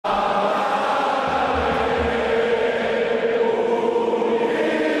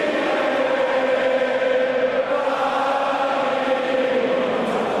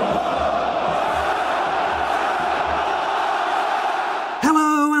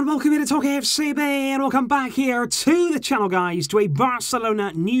And welcome here to TalkFCB, and welcome back here to the channel, guys, to a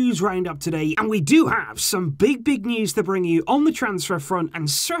Barcelona news roundup today. And we do have some big news to bring you on the transfer front, and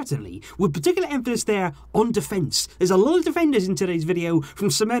certainly with particular emphasis there on defence. There's a lot of defenders in today's video, from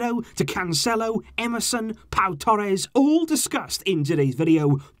Semedo to Cancelo, Emerson, Pau Torres, all discussed in today's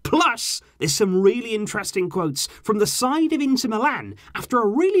video. Plus, there's some really interesting quotes from the side of Inter Milan after a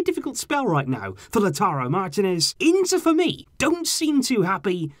really difficult spell right now for Lautaro Martinez. Inter, for me, don't seem too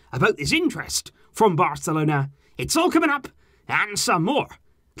happy about this interest from Barcelona. It's all coming up, and some more.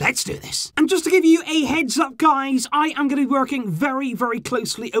 Let's do this. And just to give you a heads up, guys, I am going to be working very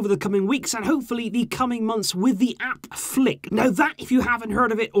closely over the coming weeks and hopefully the coming months with the app Flick. Now that, if you haven't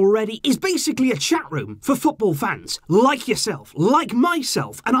heard of it already, is basically a chat room for football fans like yourself, like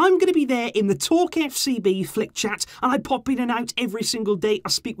myself, and I'm going to be there in the TalkFCB Flick chat, and I pop in and out every single day. I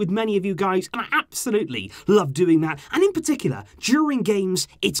speak with many of you guys, and I absolutely love doing that. And in particular, during games,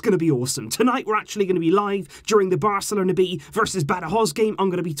 it's going to be awesome. Tonight, we're actually going to be live during the Barcelona B versus Badajoz game. I'm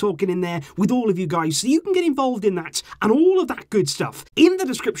going to be talking in there with all of you guys, so you can get involved in that and all of that good stuff in the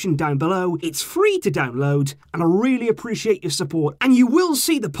description down below. It's free to download, and I really appreciate your support. And you will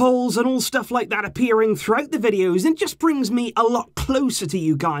see the polls and all stuff like that appearing throughout the videos, and it just brings me a lot closer to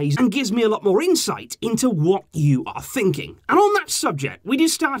you guys and gives me a lot more insight into what you are thinking. And on that subject, we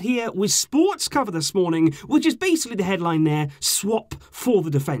did start here with sports cover this morning, which is basically the headline there: swap for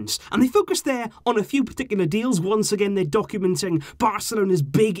the defence. And they focused there on a few particular deals. Once again, they're documenting Barcelona's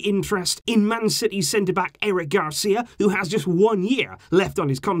big interest in Man City centre-back Eric Garcia, who has just 1 year left on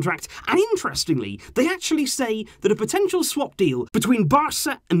his contract. And interestingly, they actually say that a potential swap deal between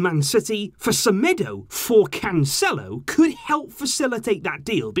Barca and Man City for Semedo for Cancelo could help facilitate that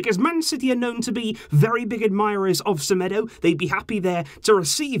deal, because Man City are known to be very big admirers of Semedo. They'd be happy there to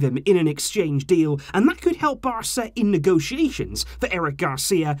receive him in an exchange deal, and that could help Barca in negotiations for Eric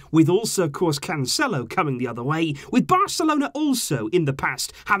Garcia, with also, of course, Cancelo coming the other way, with Barcelona also in the past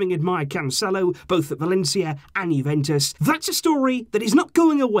having admired Cancelo both at Valencia and Juventus. That's a story that is not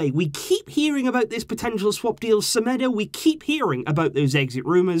going away. We keep hearing about this potential swap deal Semedo, we keep hearing about those exit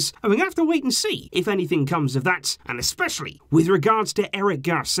rumours, and we're going to have to wait and see if anything comes of that, and especially with regards to Eric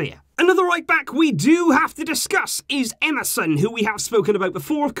Garcia. Another right back we do have to discuss is Emerson, who we have spoken about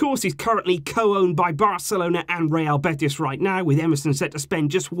before. Of course, he's currently co-owned by Barcelona and Real Betis right now, with Emerson set to spend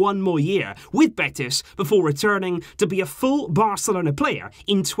just 1 more year with Betis before returning to be a full Barcelona player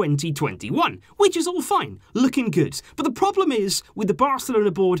in 2021, which is all fine, looking good. But the problem is, with the Barcelona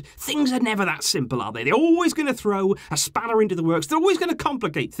board, things are never that simple, are they? They're always going to throw a spanner into the works. They're always going to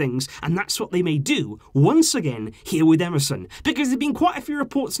complicate things, and that's what they may do once again here with Emerson, because there have been quite a few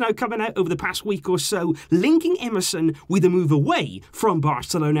reports now coming out over the past week or so linking Emerson with a move away from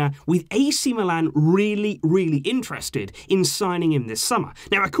Barcelona, with AC Milan really interested in signing him this summer.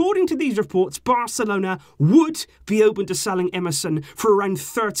 Now, according to these reports, Barcelona would be open to selling Emerson for around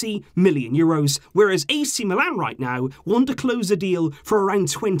 30 million euros, whereas AC Milan right now want to close a deal for around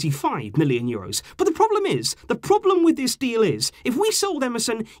 25 million euros. But the problem with this deal is, if we sold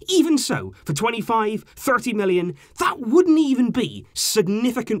Emerson, even so, for 25-30 million, that wouldn't even be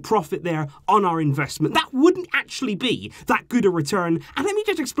significant profit there on our investment. That wouldn't actually be that good a return, and let me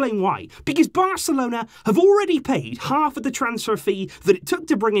just explain why. Because Barcelona have already paid half of the transfer fee that it took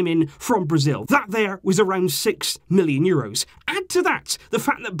to bring him in from Brazil. That there was around 6 million euros. Add to that the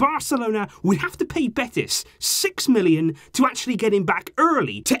fact that Barcelona would have to pay Betis 6 million to actually get him back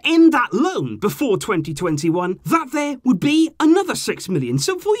early to end that loan before 2021. That there would be another 6 million.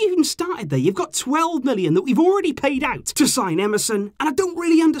 So before you even started there, you've got 12 million that we've already paid out to sign Emerson, and I don't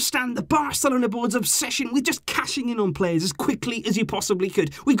really understand the Barcelona board's obsession with just cashing in on players as quickly as you possibly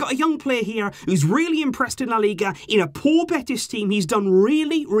could. We've got a young player here who's really impressed in La Liga. In a poor Betis team, he's done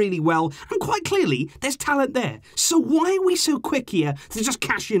really well, and quite clearly, there's talent there. So why are we so quick here to just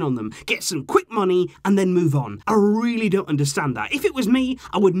cash in on them, get some quick money, and then move on? I really don't understand that. If it was me,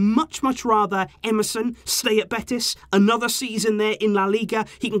 I would much rather Emerson stay at Betis, another season there in La Liga.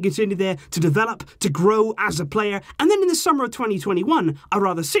 He can continue there to develop, to grow as a player, and then in the summer of 2021, I'd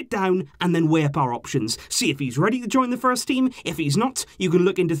rather sit down and then weigh up our options. See if he's ready to join the first team. If he's not, you can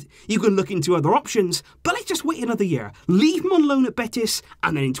look into other options. But let's just wait another year. Leave him on loan at Betis,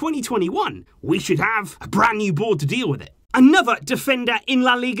 and then in 2021, we should have a brand new board to deal with it. Another defender in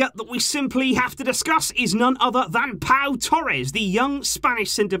La Liga that we simply have to discuss is none other than Pau Torres, the young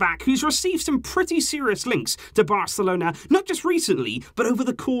Spanish centre-back who's received some pretty serious links to Barcelona, not just recently, but over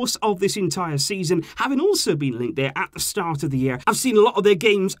the course of this entire season, having also been linked there at the start of the year. I've seen a lot of their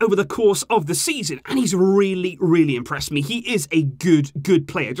games over the course of the season, and he's really impressed me. He is a good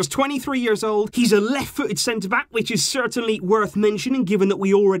player. Just 23 years old. He's a left-footed centre-back, which is certainly worth mentioning, given that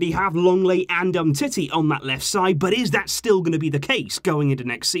we already have Longley and Titi on that left side, but is that still going to be the case going into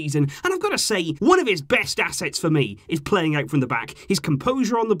next season? And I've got to say, one of his best assets for me is playing out from the back. His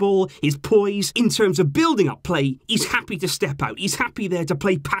composure on the ball, his poise, in terms of building up play, he's happy to step out. He's happy there to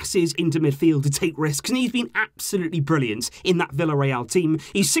play passes into midfield, to take risks, and he's been absolutely brilliant in that Villarreal team.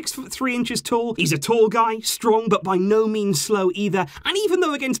 He's 6'3" tall. He's a tall guy, strong, but by no means slow either. And even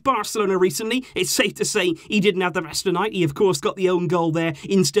though against Barcelona recently, it's safe to say he didn't have the best of night. He, of course, got the own goal there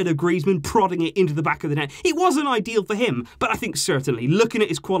instead of Griezmann prodding it into the back of the net. It wasn't ideal for him, but I think certainly, looking at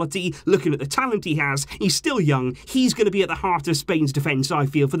his quality, looking at the talent he has, he's still young. He's going to be at the heart of Spain's defence, I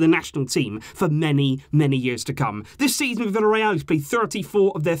feel, for the national team for many years to come. This season with Villarreal, he's played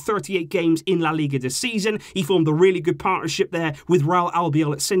 34 of their 38 games in La Liga this season. He formed a really good partnership there with Raul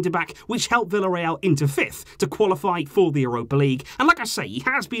Albiol at centre-back, which helped Villarreal into 5th to qualify for the Europa League. And like I say, he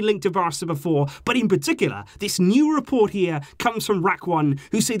has been linked to Barca before, but in particular, this new report here comes from Rack One,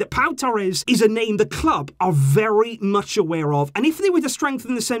 who say that Pau Torres is a name the club are very much aware of. And if they were to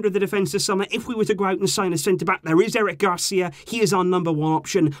strengthen the centre of the defence this summer, if we were to go out and sign a centre-back, there is Eric Garcia. He is our number one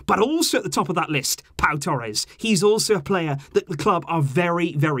option. But also at the top of that list, Pau Torres. He's also a player that the club are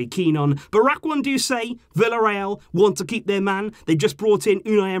very keen on. But Rack One do say Villarreal want to keep their man. They just brought in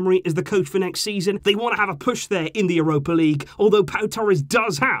Unai Emery as the coach for next season. They want to have a push there in the Europa League, although Pau Torres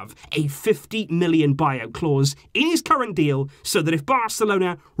does have a 50 million buyout clause in his current deal, so that if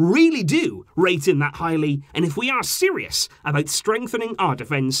Barcelona really do rate him that highly, and if we are serious about strengthening our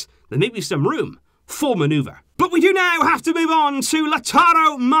defence, there may be some room for manoeuvre. But we do now have to move on to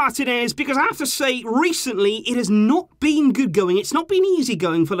Lautaro Martinez, because I have to say, recently, it has not been good going. It's not been easy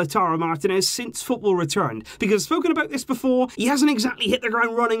going for Lautaro Martinez since football returned. Because I've spoken about this before, he hasn't exactly hit the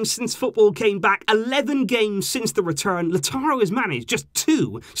ground running since football came back. 11 games since the return, Lautaro has managed just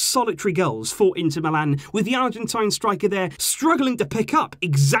 2 solitary goals for Inter Milan, with the Argentine striker there struggling to pick up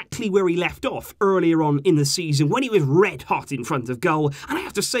exactly where he left off earlier on in the season, when he was red hot in front of goal. And I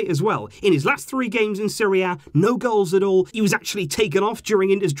have to say as well, in his last 3 games in Serie A, no goals at all. He was actually taken off during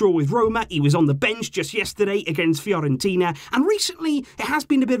Inter's draw with Roma. He was on the bench just yesterday against Fiorentina. And recently, there has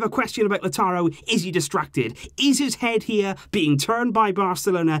been a bit of a question about Lautaro. Is he distracted? Is his head here being turned by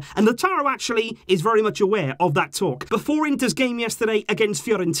Barcelona? And Lautaro actually is very much aware of that talk. Before Inter's game yesterday against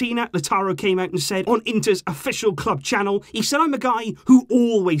Fiorentina, Lautaro came out and said on Inter's official club channel, he said, "I'm a guy who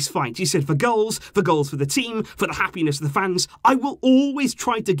always fights." He said, for goals for the team, for the happiness of the fans, I will always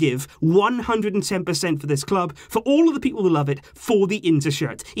try to give 110% for this club, for all of the people who love it, for the Inter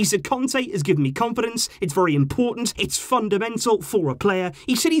shirt. He said, Conte has given me confidence. It's very important. It's fundamental for a player.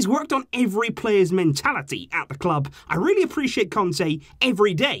 He said he's worked on every player's mentality at the club. I really appreciate Conte.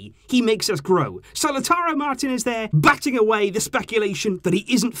 Every day, he makes us grow. So Lautaro Martinez there, batting away the speculation that he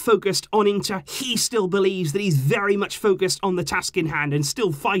isn't focused on Inter. He still believes that he's very much focused on the task in hand and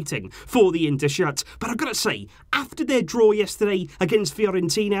still fighting for the Inter shirt. But I've got to say, after their draw yesterday against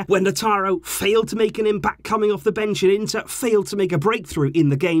Fiorentina, when Lautaro failed to make an impact coming off the bench and Inter failed to make a breakthrough in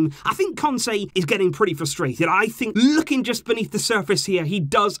the game, I think Conte is getting pretty frustrated. I think, looking just beneath the surface here, he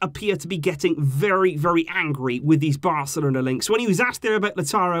does appear to be getting very angry with these Barcelona links. When he was asked there about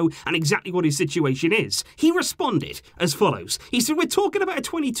Lautaro and exactly what his situation is, he responded as follows. He said, "We're talking about a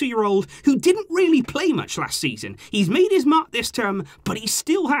 22-year-old who didn't really play much last season. He's made his mark this term, but he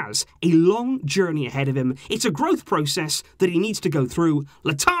still has a long journey ahead of him. It's a growth process that he needs to go through.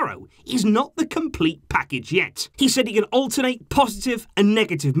 Lautaro is not the complete package yet." He said he can alternate positive and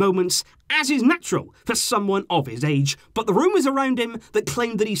negative moments, as is natural for someone of his age, but the rumours around him that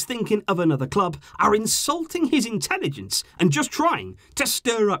claim that he's thinking of another club are insulting his intelligence and just trying to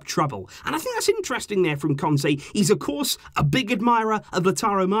stir up trouble. And I think that's interesting there from Conte. He's of course a big admirer of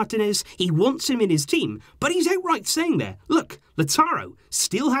Lautaro Martinez. He wants him in his team, but he's outright saying there, look, Lautaro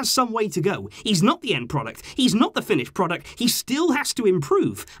still has some way to go. He's not the end product. He's not the finished product. He still has to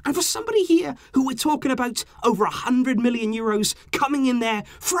improve. And for somebody here who we're talking about over 100 million euros coming in there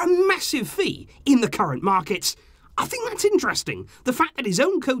for a massive fee in the current markets, I think that's interesting. The fact that his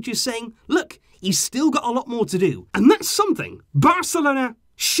own coach is saying, look, he's still got a lot more to do. And that's something Barcelona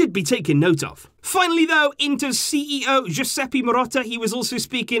should be taking note of. Finally though, Inter's CEO Giuseppe Marotta, he was also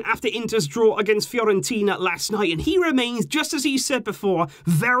speaking after Inter's draw against Fiorentina last night, and he remains, just as he said before,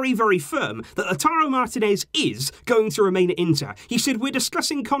 very, very firm that Lautaro Martinez is going to remain at Inter. He said, we're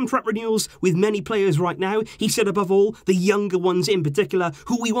discussing contract renewals with many players right now. He said, above all, the younger ones in particular,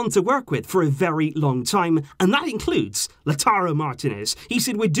 who we want to work with for a very long time, and that includes Lautaro Martinez. He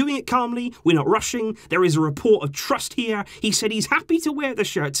said, we're doing it calmly, we're not rushing, there is a report of trust here. He said he's happy to wear the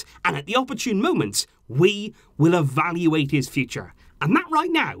shirt, and at the opportune moment, we will evaluate his future. And that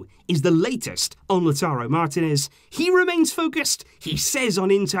right now is the latest on Lautaro Martinez. He remains focused, he says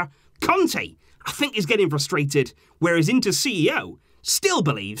on Inter. Conte, I think, is getting frustrated, whereas Inter's CEO still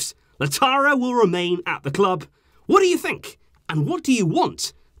believes Lautaro will remain at the club. What do you think? And what do you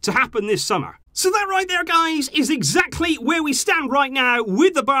want to happen this summer? So that right there, guys, is exactly where we stand right now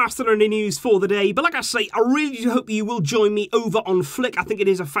with the Barcelona news for the day. But like I say, I really do hope you will join me over on Flick. I think it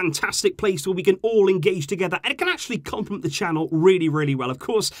is a fantastic place where we can all engage together, and it can actually complement the channel really, really well. Of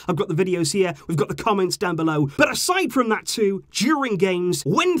course, I've got the videos here, we've got the comments down below. But aside from that too, during games,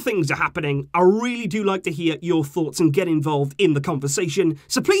 when things are happening, I really do like to hear your thoughts and get involved in the conversation.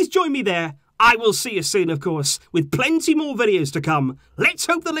 So please join me there. I will see you soon, of course, with plenty more videos to come. Let's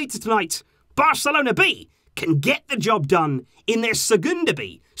hope that later tonight, Barcelona B can get the job done in their Segunda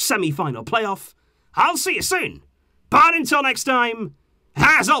B semi-final playoff. I'll see you soon. But until next time,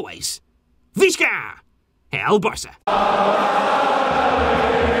 as always, Visca el Barça.